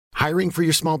Hiring for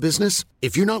your small business?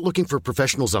 If you're not looking for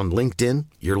professionals on LinkedIn,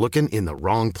 you're looking in the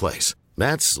wrong place.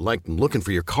 That's like looking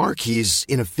for your car keys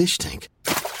in a fish tank.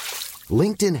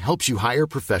 LinkedIn helps you hire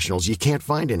professionals you can't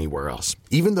find anywhere else,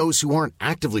 even those who aren't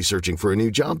actively searching for a new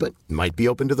job but might be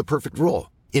open to the perfect role.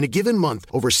 In a given month,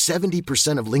 over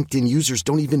 70% of LinkedIn users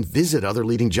don't even visit other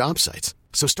leading job sites.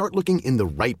 So start looking in the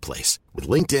right place. With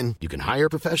LinkedIn, you can hire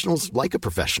professionals like a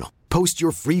professional. Post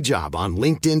your free job on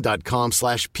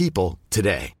linkedin.com/people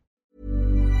today.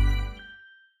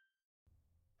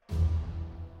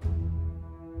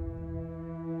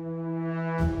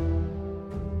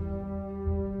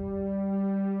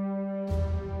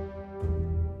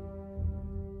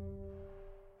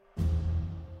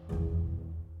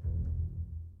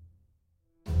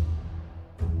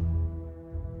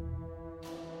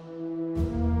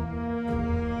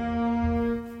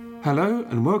 Hello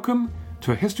and welcome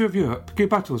to a History of Europe Key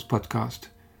Battles podcast.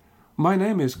 My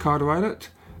name is Carl Eilert,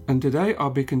 and today I'll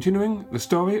be continuing the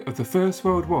story of the First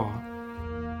World War.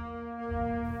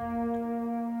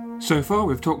 So far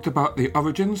we've talked about the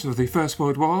origins of the First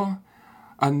World War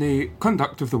and the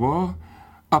conduct of the war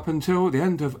up until the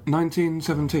end of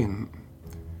 1917.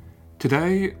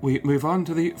 Today we move on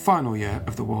to the final year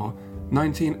of the war,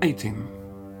 1918.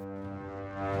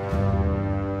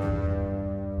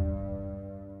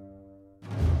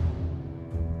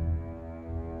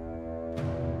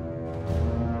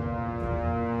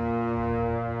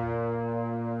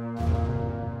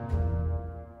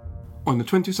 On the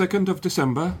 22nd of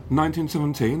December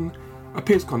 1917, a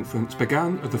peace conference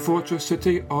began at the fortress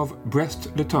city of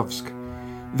Brest-Litovsk,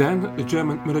 then the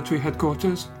German military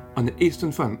headquarters on the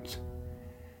Eastern Front.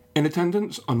 In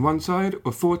attendance on one side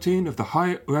were 14 of the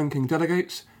high-ranking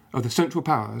delegates of the Central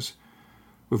Powers,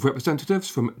 with representatives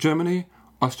from Germany,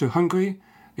 Austro-Hungary,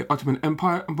 the Ottoman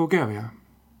Empire and Bulgaria.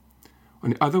 On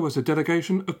the other was a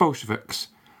delegation of Bolsheviks,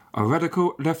 a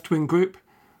radical left-wing group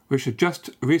which had just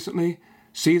recently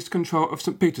seized control of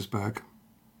St. Petersburg.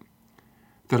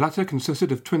 The latter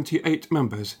consisted of 28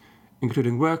 members,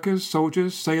 including workers,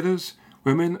 soldiers, sailors,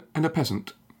 women, and a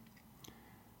peasant.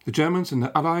 The Germans and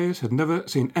their allies had never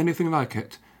seen anything like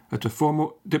it at a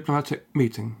formal diplomatic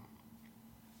meeting.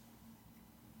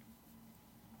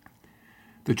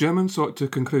 The Germans sought to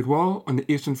conclude war on the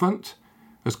Eastern Front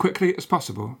as quickly as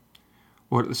possible,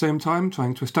 while at the same time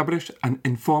trying to establish an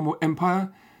informal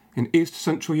empire in East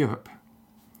Central Europe,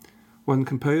 one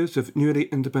composed of newly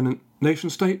independent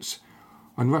nation-states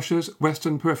on Russia's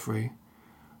western periphery: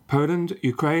 Poland,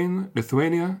 Ukraine,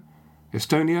 Lithuania,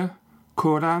 Estonia,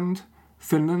 Courland,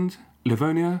 Finland,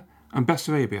 Livonia, and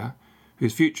Bessarabia,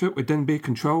 whose future would then be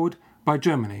controlled by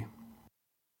Germany.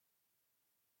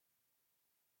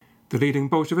 The leading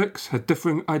Bolsheviks had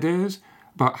differing ideas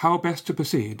about how best to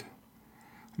proceed.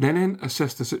 Lenin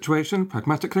assessed the situation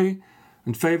pragmatically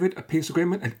and favoured a peace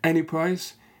agreement at any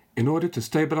price in order to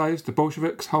stabilise the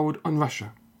Bolsheviks' hold on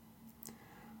Russia.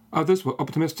 Others were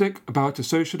optimistic about a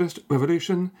socialist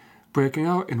revolution breaking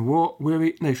out in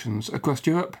war-weary nations across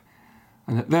Europe,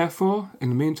 and that therefore, in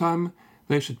the meantime,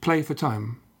 they should play for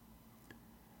time.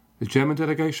 The German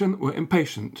delegation were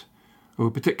impatient, and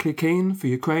were particularly keen for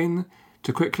Ukraine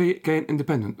to quickly gain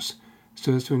independence,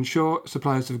 so as to ensure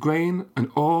supplies of grain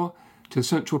and ore to the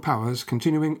Central Powers'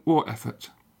 continuing war effort.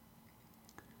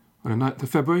 On the 9th of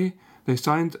February, they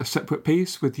signed a separate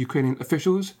peace with Ukrainian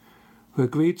officials who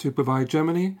agreed to provide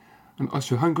Germany and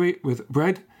Austro-Hungary with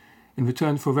bread in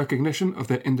return for recognition of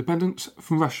their independence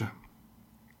from Russia.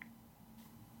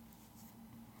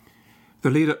 The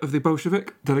leader of the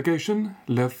Bolshevik delegation,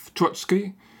 Lev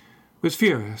Trotsky, was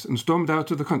furious and stormed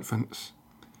out of the conference,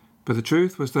 but the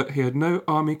truth was that he had no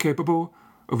army capable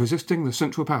of resisting the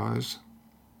Central Powers.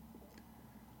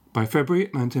 By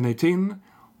February 1918,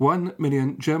 1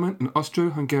 million German and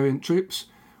Austro-Hungarian troops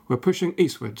were pushing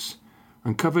eastwards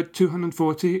and covered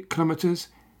 240 kilometres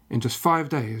in just 5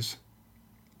 days.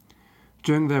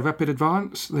 During their rapid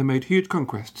advance, they made huge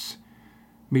conquests,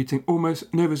 meeting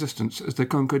almost no resistance as they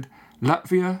conquered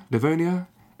Latvia, Livonia,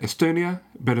 Estonia,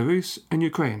 Belarus, and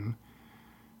Ukraine,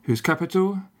 whose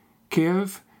capital,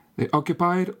 Kiev, they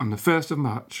occupied on the 1st of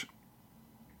March.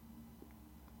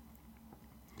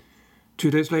 2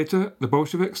 days later, the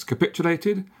Bolsheviks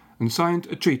capitulated and signed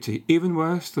a treaty even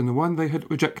worse than the one they had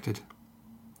rejected.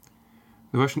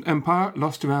 The Russian Empire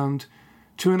lost around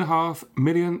 2.5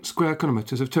 million square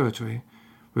kilometres of territory,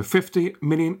 with 50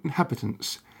 million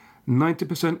inhabitants,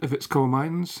 90% of its coal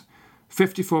mines,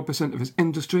 54% of its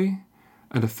industry,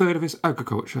 and a third of its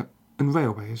agriculture and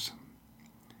railways.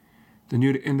 The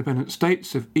newly independent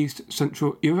states of East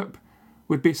Central Europe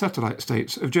would be satellite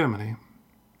states of Germany.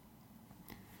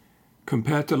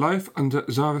 Compared to life under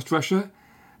Tsarist Russia,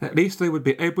 at least they would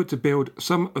be able to build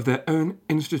some of their own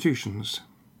institutions.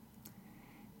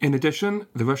 In addition,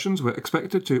 the Russians were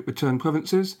expected to return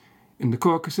provinces in the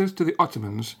Caucasus to the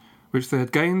Ottomans, which they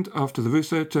had gained after the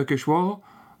Russo-Turkish War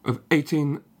of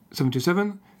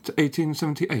 1877 to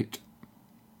 1878.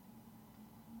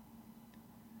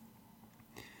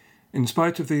 In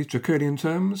spite of these draconian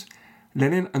terms,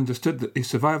 Lenin understood that the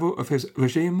survival of his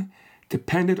regime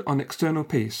depended on external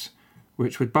peace,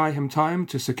 which would buy him time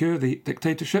to secure the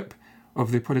dictatorship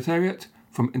of the proletariat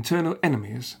from internal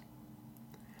enemies.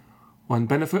 One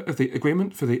benefit of the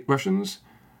agreement for the Russians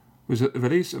was that the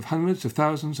release of hundreds of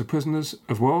thousands of prisoners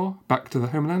of war back to the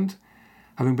homeland,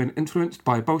 having been influenced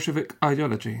by Bolshevik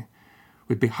ideology,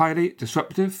 would be highly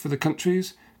disruptive for the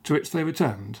countries to which they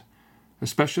returned,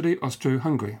 especially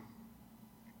Austro-Hungary.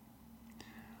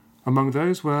 Among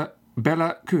those were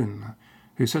Bela Kun,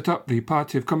 who set up the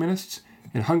Party of Communists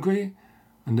in Hungary,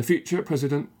 and the future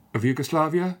president of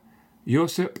Yugoslavia,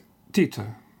 Josip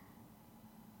Tito.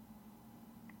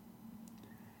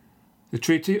 The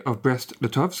Treaty of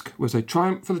Brest-Litovsk was a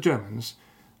triumph for the Germans,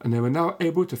 and they were now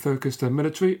able to focus their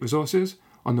military resources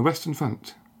on the Western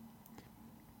Front.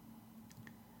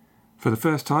 For the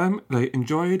first time, they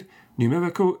enjoyed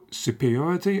numerical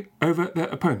superiority over their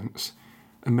opponents,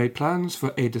 and made plans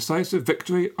for a decisive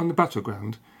victory on the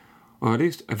battleground, or at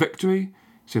least a victory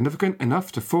significant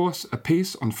enough to force a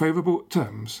peace on favourable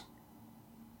terms.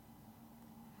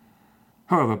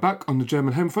 However, back on the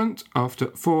German home front, after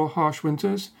 4 harsh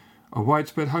winters of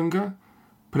widespread hunger,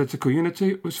 political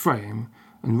unity was fraying,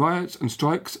 and riots and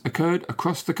strikes occurred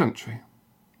across the country.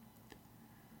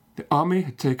 The army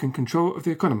had taken control of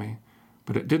the economy,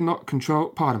 but it did not control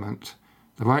Parliament.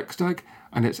 The Reichstag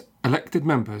and its elected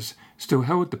members still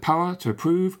held the power to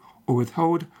approve or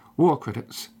withhold war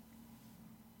credits.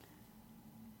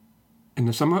 In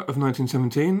the summer of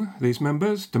 1917, these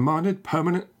members demanded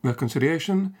permanent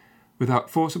reconciliation without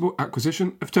forcible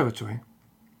acquisition of territory.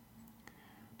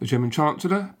 The German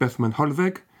Chancellor, Bethmann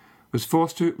Hollweg, was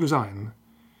forced to resign.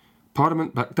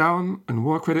 Parliament backed down and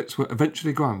war credits were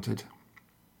eventually granted.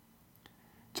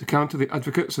 To counter the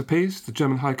advocates of peace, the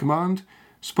German High Command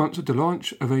sponsored the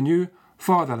launch of a new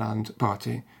Fatherland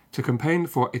Party to campaign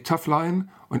for a tough line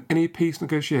on any peace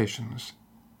negotiations.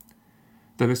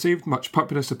 They received much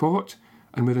popular support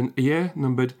and within a year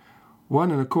numbered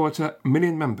 1.25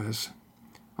 million members,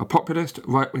 a populist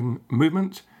right-wing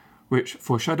movement which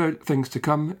foreshadowed things to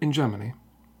come in Germany.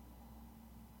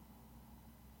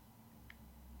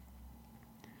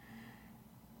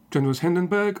 Generals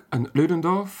Hindenburg and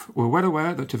Ludendorff were well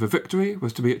aware that if a victory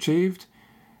was to be achieved,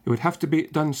 it would have to be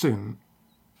done soon.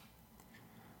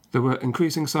 There were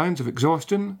increasing signs of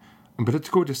exhaustion and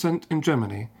political dissent in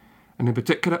Germany, and in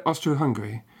particular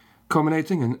Austro-Hungary,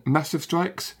 culminating in massive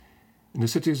strikes in the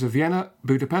cities of Vienna,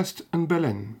 Budapest and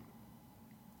Berlin.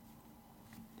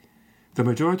 The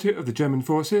majority of the German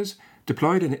forces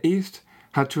deployed in the east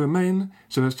had to remain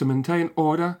so as to maintain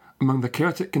order among the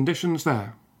chaotic conditions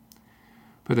there.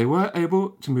 But they were able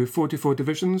to move 44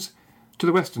 divisions to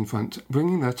the Western Front,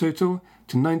 bringing their total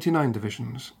to 99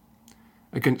 divisions.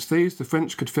 Against these, the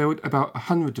French could field about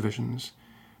 100 divisions,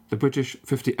 the British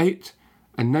 58,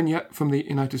 and none yet from the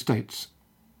United States.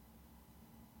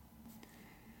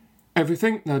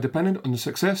 Everything now depended on the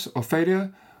success or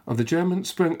failure of the German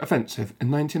Spring Offensive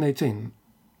in 1918.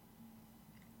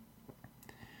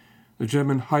 The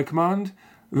German High Command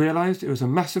realised it was a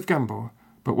massive gamble,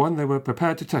 but one they were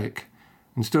prepared to take,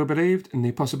 and still believed in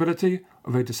the possibility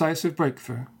of a decisive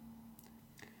breakthrough.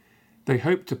 They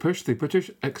hoped to push the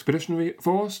British Expeditionary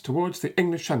Force towards the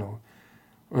English Channel,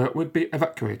 where it would be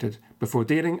evacuated before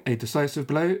dealing a decisive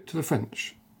blow to the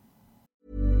French.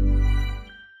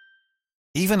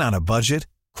 Even on a budget,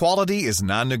 quality is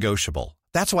non-negotiable.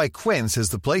 That's why Quince is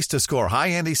the place to score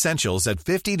high-end essentials at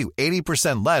 50 to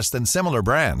 80% less than similar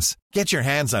brands. Get your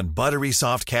hands on buttery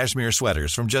soft cashmere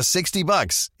sweaters from just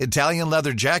 $60, Italian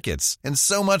leather jackets, and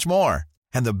so much more.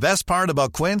 And the best part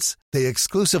about Quince, they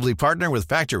exclusively partner with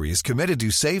factories committed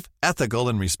to safe, ethical,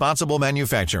 and responsible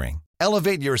manufacturing.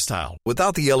 Elevate your style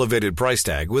without the elevated price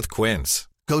tag with Quince.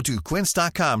 Go to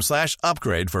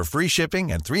quince.com/upgrade for free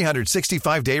shipping and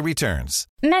 365-day returns.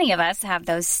 Many of us have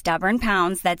those stubborn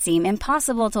pounds that seem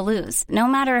impossible to lose, no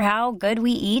matter how good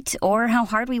we eat or how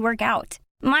hard we work out.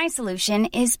 My solution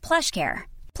is PlushCare.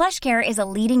 PlushCare is a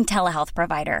leading telehealth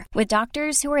provider with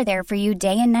doctors who are there for you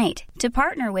day and night to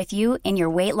partner with you in your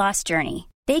weight loss journey.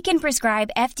 They can prescribe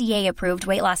FDA-approved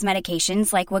weight loss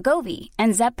medications like Wegovy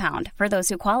and Zepbound for those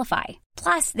who qualify.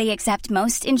 Plus, they accept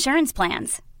most insurance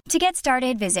plans. To get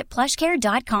started, visit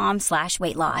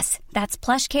plushcare.com/weightloss. That's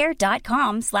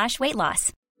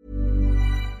plushcare.com/weightloss.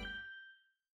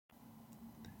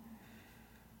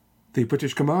 The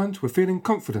British command were feeling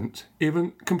confident,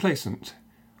 even complacent.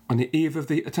 On the eve of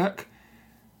the attack,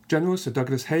 General Sir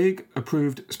Douglas Haig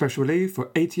approved special leave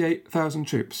for 88,000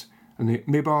 troops, and the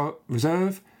Mirbar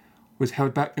Reserve was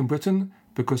held back in Britain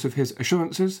because of his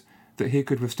assurances that he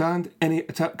could withstand any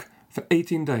attack for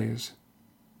 18 days.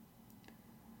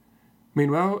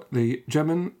 Meanwhile, the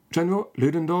German General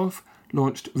Ludendorff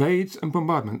launched raids and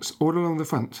bombardments all along the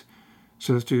front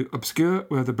so as to obscure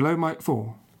where the blow might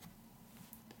fall.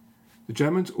 The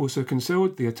Germans also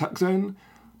concealed the attack zone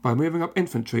by moving up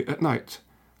infantry at night,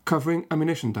 covering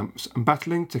ammunition dumps and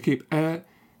battling to keep air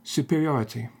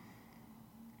superiority.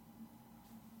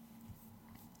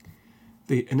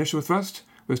 The initial thrust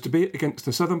was to be against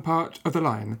the southern part of the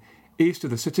line, east of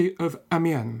the city of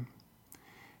Amiens,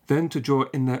 then to draw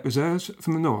in their reserves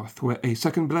from the north, where a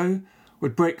second blow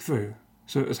would break through,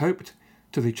 so it was hoped,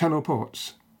 to the Channel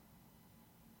ports.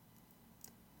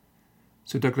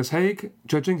 Sir Douglas Haig,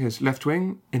 judging his left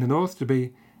wing in the north to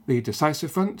be the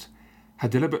decisive front,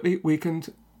 had deliberately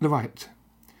weakened the right.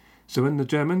 So when the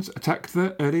Germans attacked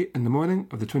there early in the morning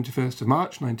of the 21st of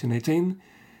March 1918,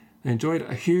 they enjoyed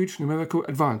a huge numerical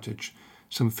advantage,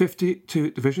 some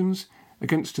 52 divisions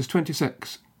against just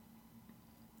 26.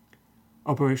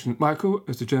 Operation Michael,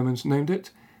 as the Germans named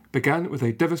it, began with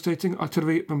a devastating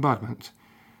artillery bombardment,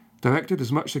 directed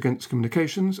as much against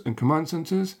communications and command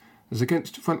centres as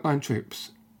against frontline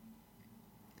troops.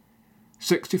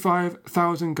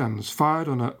 65,000 guns fired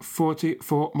on a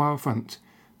 44-mile front,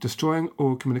 destroying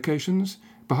all communications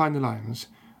behind the lines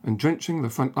and drenching the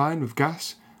front line with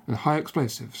gas and high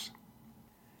explosives.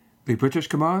 The British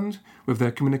command, with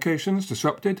their communications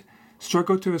disrupted,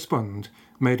 struggled to respond,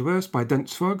 made worse by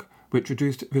dense fog, which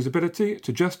reduced visibility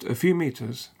to just a few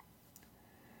metres.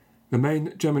 The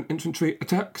main German infantry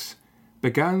attacks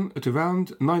began at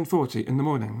around 9:40 in the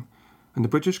morning, and the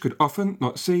British could often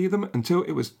not see them until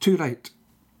it was too late.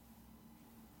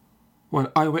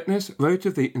 One eyewitness wrote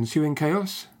of the ensuing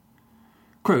chaos,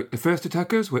 quote, "The first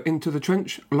attackers were into the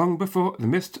trench long before the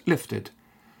mist lifted.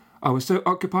 I was so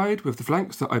occupied with the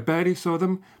flanks that I barely saw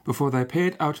them before they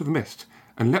appeared out of the mist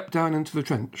and leapt down into the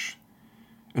trench.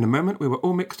 In a moment we were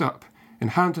all mixed up in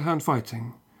hand-to-hand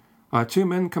fighting. I had two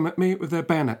men come at me with their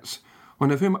bayonets,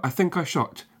 one of whom I think I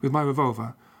shot with my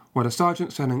revolver, while a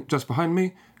sergeant standing just behind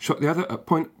me shot the other at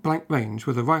point-blank range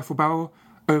with a rifle barrel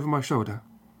over my shoulder.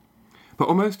 But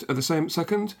almost at the same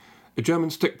second, a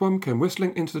German stick bomb came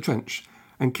whistling into the trench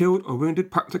and killed or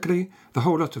wounded practically the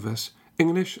whole lot of us,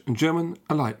 English and German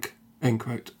alike." End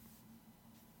quote.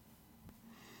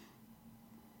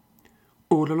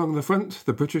 All along the front,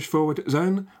 the British forward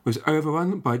zone was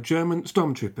overrun by German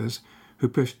stormtroopers who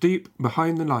pushed deep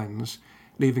behind the lines,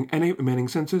 leaving any remaining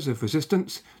centres of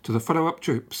resistance to the follow-up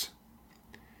troops.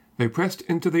 They pressed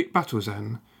into the battle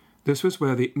zone. This was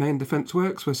where the main defence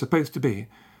works were supposed to be,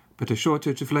 but a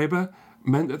shortage of labour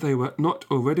meant that they were not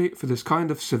all ready for this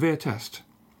kind of severe test,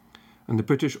 and the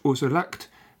British also lacked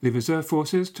the reserve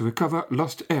forces to recover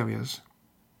lost areas.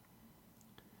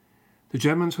 The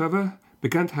Germans, however,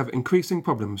 began to have increasing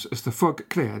problems as the fog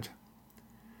cleared.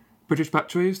 British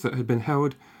batteries that had been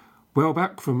held well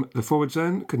back from the forward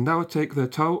zone could now take their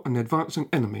toll on the advancing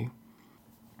enemy,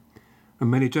 and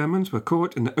many Germans were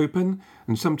caught in the open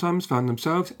and sometimes found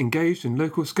themselves engaged in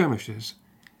local skirmishes.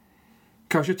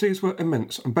 Casualties were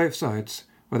immense on both sides.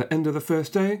 By the end of the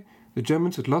first day, the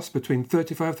Germans had lost between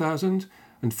 35,000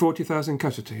 and 40,000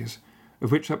 casualties,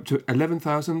 of which up to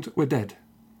 11,000 were dead.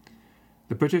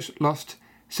 The British lost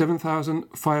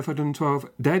 7,512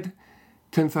 dead,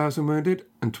 10,000 wounded,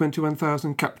 and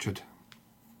 21,000 captured.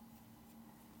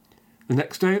 The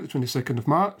next day, the 22nd of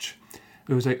March,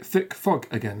 there was a thick fog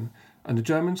again, and the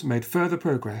Germans made further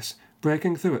progress,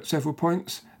 breaking through at several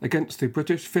points against the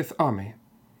British Fifth Army.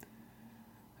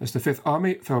 As the Fifth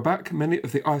Army fell back, many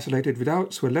of the isolated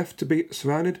redoubts were left to be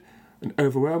surrounded and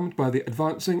overwhelmed by the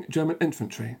advancing German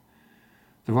infantry.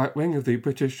 The right wing of the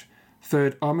British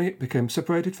Third Army became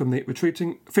separated from the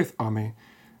retreating Fifth Army,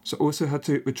 so also had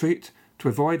to retreat to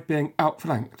avoid being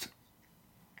outflanked.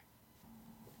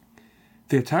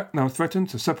 The attack now threatened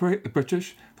to separate the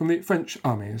British from the French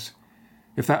armies.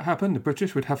 If that happened, the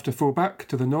British would have to fall back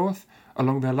to the north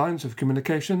along their lines of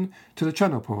communication to the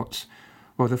Channel ports,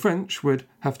 while the French would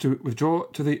have to withdraw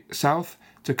to the south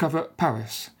to cover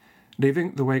Paris,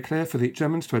 leaving the way clear for the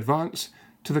Germans to advance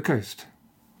to the coast.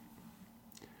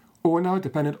 All now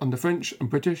depended on the French and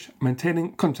British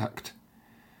maintaining contact.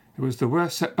 It was the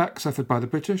worst setback suffered by the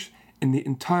British in the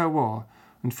entire war,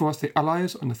 and forced the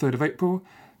Allies on the 3rd of April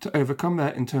to overcome their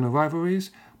internal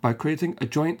rivalries by creating a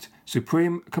joint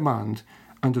supreme command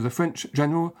under the French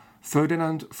General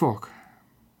Ferdinand Foch.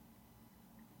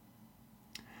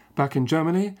 Back in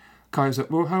Germany, Kaiser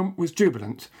Wilhelm was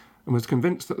jubilant and was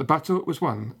convinced that the battle was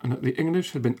won and that the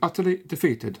English had been utterly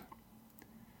defeated.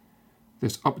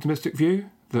 This optimistic view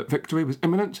that victory was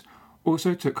imminent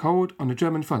also took hold on the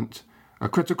German front, a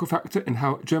critical factor in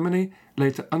how Germany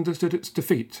later understood its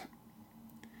defeat.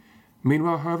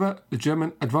 Meanwhile, however, the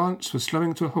German advance was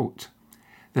slowing to a halt.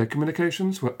 Their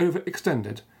communications were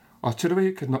overextended,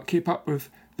 artillery could not keep up with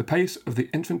the pace of the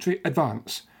infantry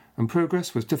advance, and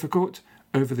progress was difficult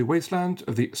over the wasteland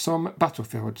of the Somme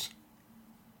battlefields.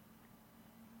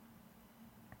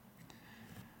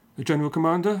 The General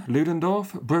Commander,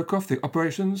 Ludendorff, broke off the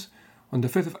operations on the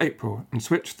 5th of April and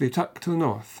switched the attack to the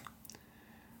north.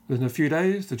 Within a few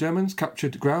days, the Germans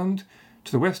captured ground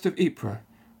to the west of Ypres,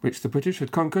 which the British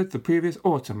had conquered the previous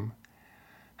autumn.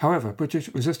 However, British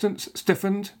resistance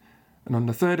stiffened, and on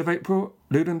the 3rd of April,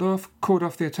 Ludendorff called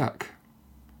off the attack.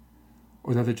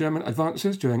 Although the German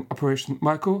advances during Operation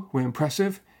Michael were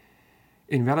impressive,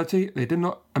 in reality they did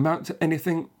not amount to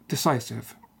anything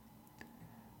decisive.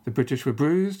 The British were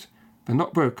bruised, but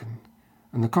not broken,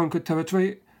 and the conquered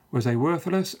territory was a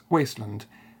worthless wasteland,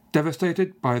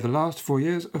 devastated by the last 4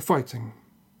 years of fighting.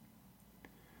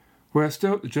 Worse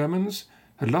still, the Germans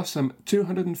had lost some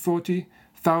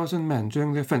 240,000 men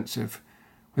during the offensive,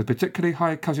 with particularly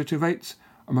high casualty rates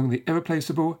among the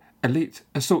irreplaceable elite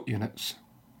assault units.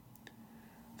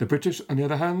 The British, on the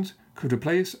other hand, could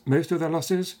replace most of their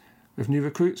losses with new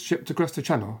recruits shipped across the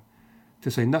Channel,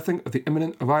 to say nothing of the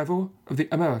imminent arrival of the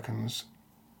Americans.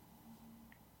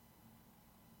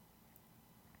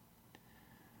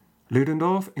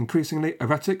 Ludendorff, increasingly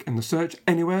erratic in the search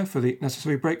anywhere for the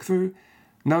necessary breakthrough,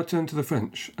 now turned to the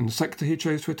French, and the sector he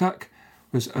chose to attack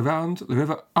was around the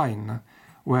river Aisne,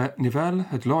 where Nivelle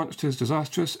had launched his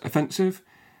disastrous offensive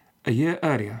a year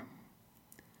earlier.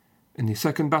 In the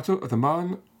Second Battle of the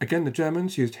Marne, again the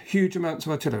Germans used huge amounts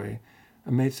of artillery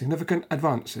and made significant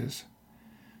advances.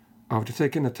 After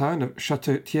taking the town of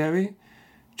Château-Thierry,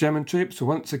 German troops were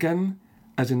once again,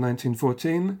 as in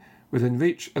 1914, within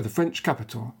reach of the French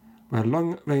capital, where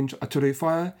long-range artillery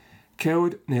fire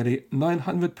killed nearly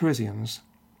 900 Parisians.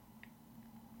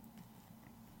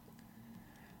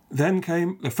 Then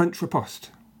came the French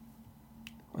riposte.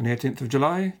 On the 18th of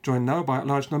July, joined now by a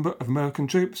large number of American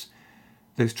troops,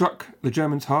 they struck the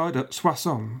Germans hard at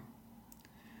Soissons.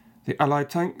 The Allied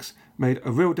tanks made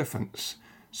a real difference,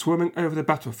 swarming over the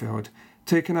battlefield,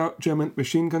 taking out German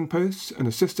machine gun posts and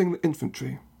assisting the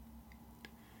infantry.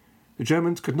 The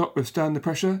Germans could not withstand the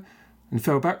pressure and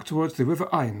fell back towards the river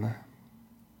Aisne.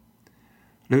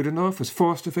 Ludendorff was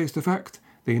forced to face the fact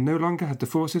that he no longer had the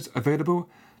forces available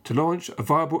to launch a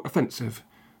viable offensive,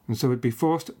 and so would be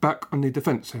forced back on the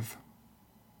defensive.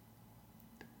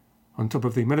 On top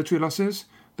of the military losses,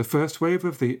 the first wave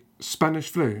of the Spanish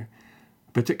flu,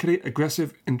 a particularly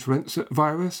aggressive influenza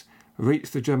virus,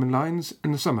 reached the German lines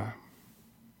in the summer.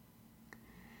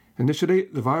 Initially,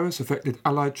 the virus affected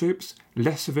Allied troops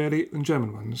less severely than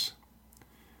German ones.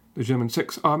 The German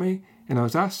Sixth Army in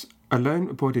Alsace alone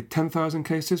reported 10,000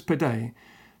 cases per day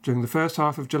during the first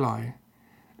half of July.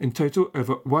 In total,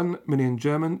 over 1 million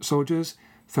German soldiers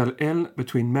fell ill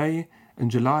between May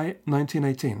and July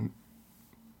 1918.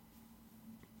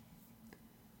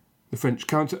 The French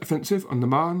counter-offensive on the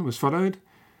Marne was followed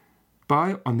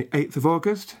by, on the 8th of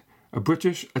August, a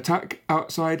British attack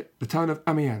outside the town of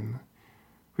Amiens,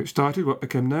 which started what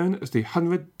became known as the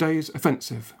 100 Days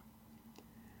Offensive.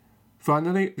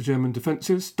 Finally, the German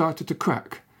defences started to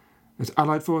crack as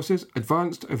Allied forces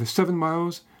advanced over 7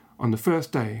 miles on the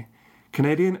first day,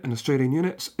 Canadian and Australian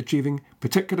units achieving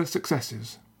particular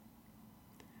successes.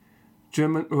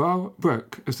 German morale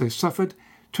broke as they suffered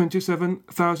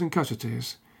 27,000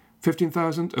 casualties,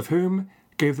 15,000 of whom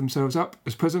gave themselves up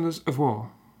as prisoners of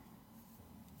war.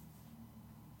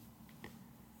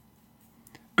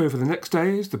 Over the next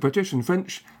days, the British and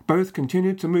French both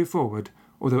continued to move forward,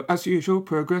 although as usual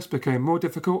progress became more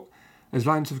difficult as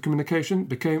lines of communication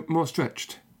became more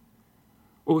stretched.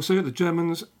 Also, the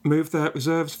Germans moved their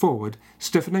reserves forward,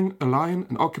 stiffening the line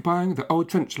and occupying the old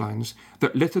trench lines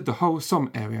that littered the whole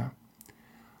Somme area.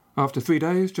 After 3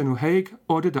 days, General Haig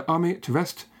ordered the army to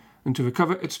rest and to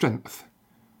recover its strength.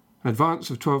 An advance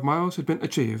of 12 miles had been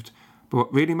achieved, but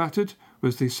what really mattered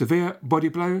was the severe body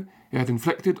blow it had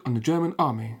inflicted on the German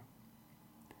army.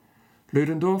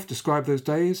 Ludendorff described those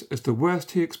days as the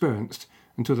worst he experienced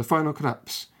until the final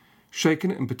collapse,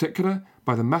 shaken in particular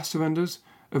by the mass surrenders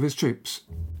of his troops.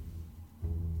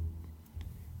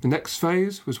 The next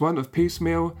phase was one of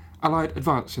piecemeal Allied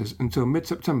advances until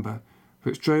mid-September,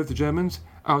 which drove the Germans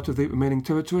out of the remaining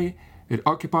territory it had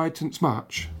occupied since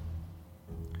March.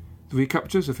 The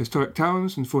recaptures of historic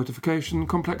towns and fortification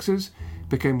complexes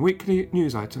became weekly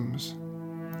news items.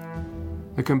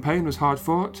 The campaign was hard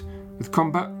fought, with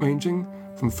combat ranging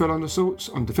from full-on assaults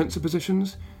on defensive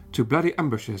positions to bloody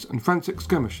ambushes and frantic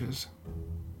skirmishes.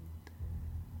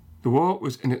 The war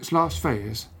was in its last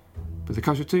phase, but the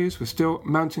casualties were still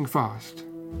mounting fast.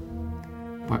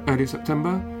 By early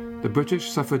September, the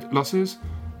British suffered losses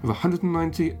of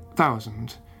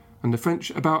 190,000 and the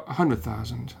French about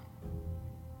 100,000.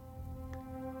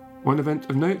 One event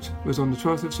of note was on the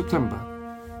 12th of September,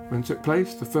 when took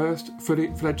place the first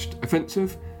fully fledged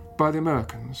offensive by the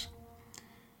Americans.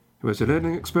 It was a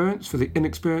learning experience for the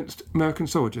inexperienced American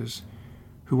soldiers,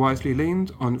 who wisely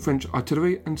leaned on French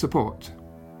artillery and support.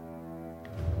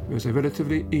 It was a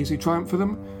relatively easy triumph for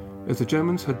them, as the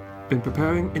Germans had been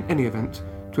preparing in any event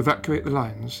to evacuate the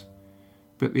lines,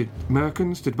 but the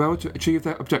Americans did well to achieve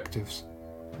their objectives.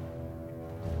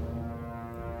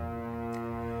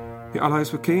 The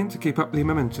Allies were keen to keep up the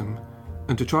momentum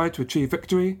and to try to achieve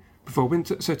victory before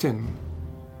winter set in,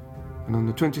 and on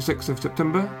the 26th of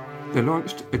September they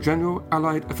launched a general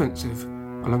Allied offensive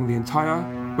along the entire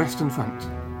Western Front.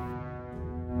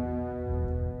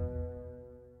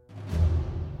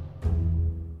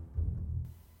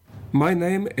 My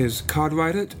name is Carl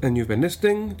Rydert, and you've been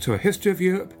listening to a History of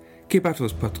Europe Key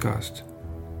Battles podcast.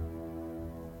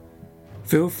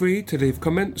 Feel free to leave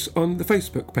comments on the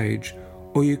Facebook page,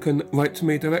 or you can write to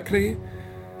me directly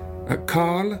at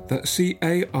Carl, that's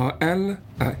C-A-R-L,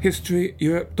 at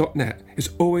historyeurope.net. It's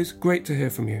always great to hear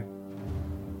from you.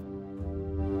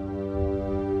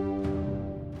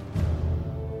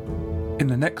 In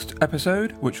the next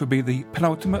episode, which will be the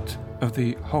penultimate of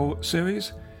the whole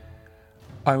series,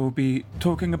 I will be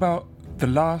talking about the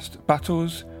last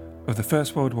battles of the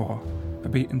First World War.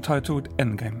 It'll be entitled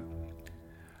Endgame.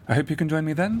 I hope you can join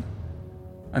me then.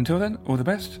 Until then, all the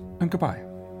best and goodbye.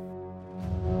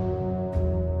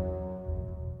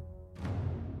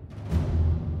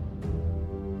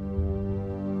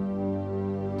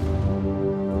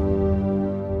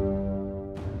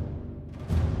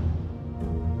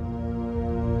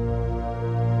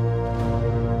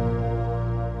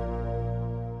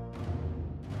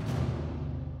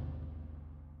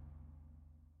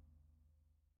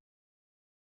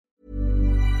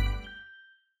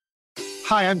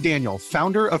 Hi, I'm Daniel,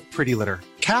 founder of Pretty Litter.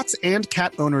 Cats and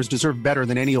cat owners deserve better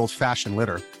than any old-fashioned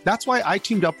litter. That's why I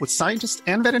teamed up with scientists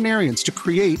and veterinarians to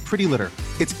create Pretty Litter.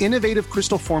 Its innovative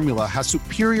crystal formula has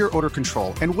superior odor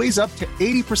control and weighs up to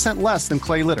 80% less than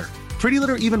clay litter. Pretty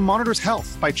Litter even monitors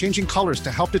health by changing colors to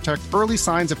help detect early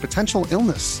signs of potential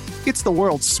illness. It's the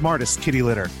world's smartest kitty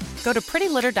litter. Go to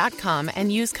prettylitter.com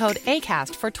and use code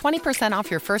ACAST for 20% off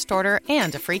your first order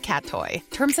and a free cat toy.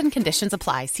 Terms and conditions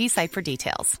apply. See site for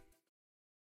details.